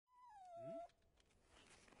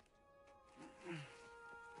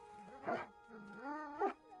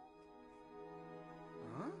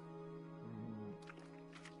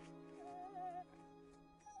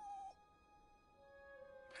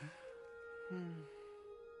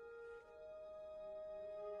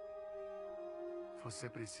Você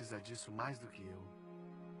precisa disso mais do que eu.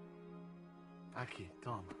 Aqui,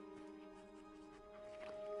 toma.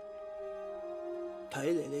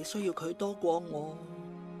 睇嚟你需要佢多過我，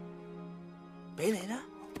俾你啦。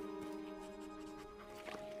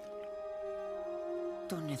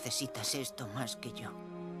Tú necesitas esto más que yo.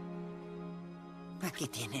 Aquí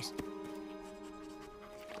tienes.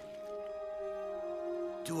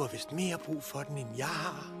 Du har vist mere brug for den, end jeg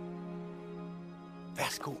har.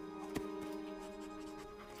 Værsgo.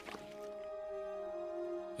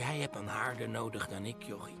 Jij hebt een harder nodig dan ik,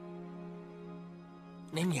 jochie.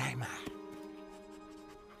 Neem jij maar.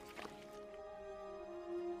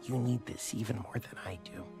 You need this even more than I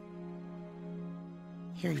do.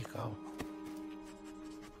 Here you go.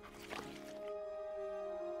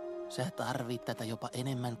 Sä tarvit tätä jopa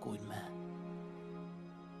enemmän kuin mä.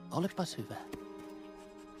 Olepas hyvä.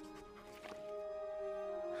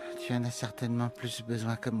 Tu en as certainement plus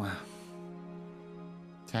besoin que moi.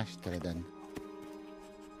 Tiens, je te la donne.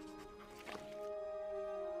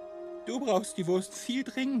 Du brauchst die Wurst viel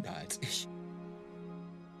dringender als ich.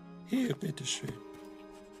 Hier, bitteschön.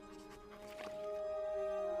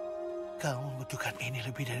 Kau membutuhkan ini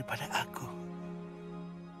lebih daripada aku.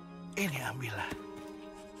 Ini ambillah.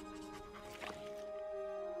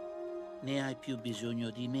 Ne hai più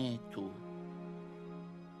bisogno di me, tu.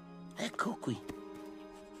 Ecco qui.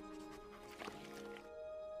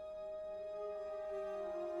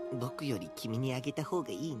 Boku yori kimi ni ageta hou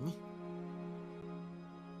ga ii ne.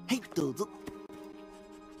 Hai, douzo.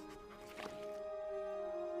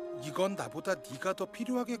 이건 나보다 네가 더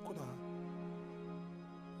필요하겠구나.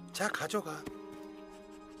 자, 가져가.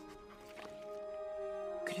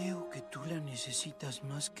 Creo que tú la necesitas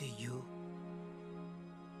más que yo.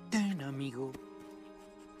 Ten, amigo.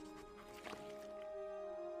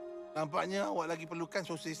 Nampaknya awak lagi perlukan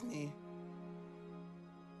sosis ni.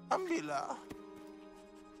 Ambillah.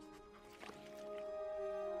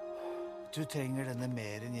 Du trenger denne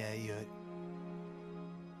mer enn jeg gjør.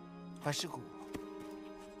 Vær så god.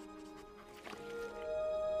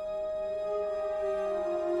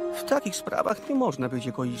 W takich sprawach nie można być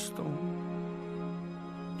egoistą.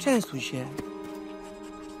 Częstuj się.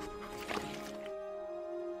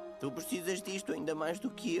 Tu precisas disto ainda mais do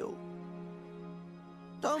que eu.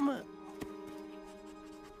 Toma.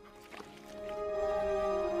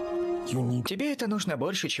 Тебе это нужно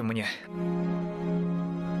больше, чем мне.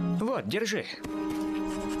 Вот, держи.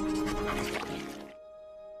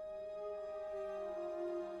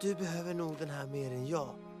 Du behöver nog den här mer än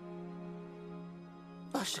jag.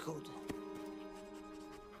 Varsågod.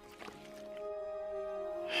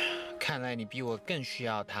 看来你比我更需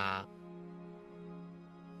要它。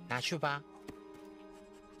拿去吧。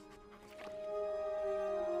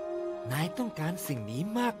นายต้องการสิ่งนี้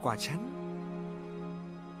มากกว่าฉัน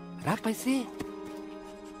รับไปสิ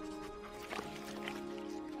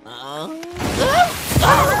Ah!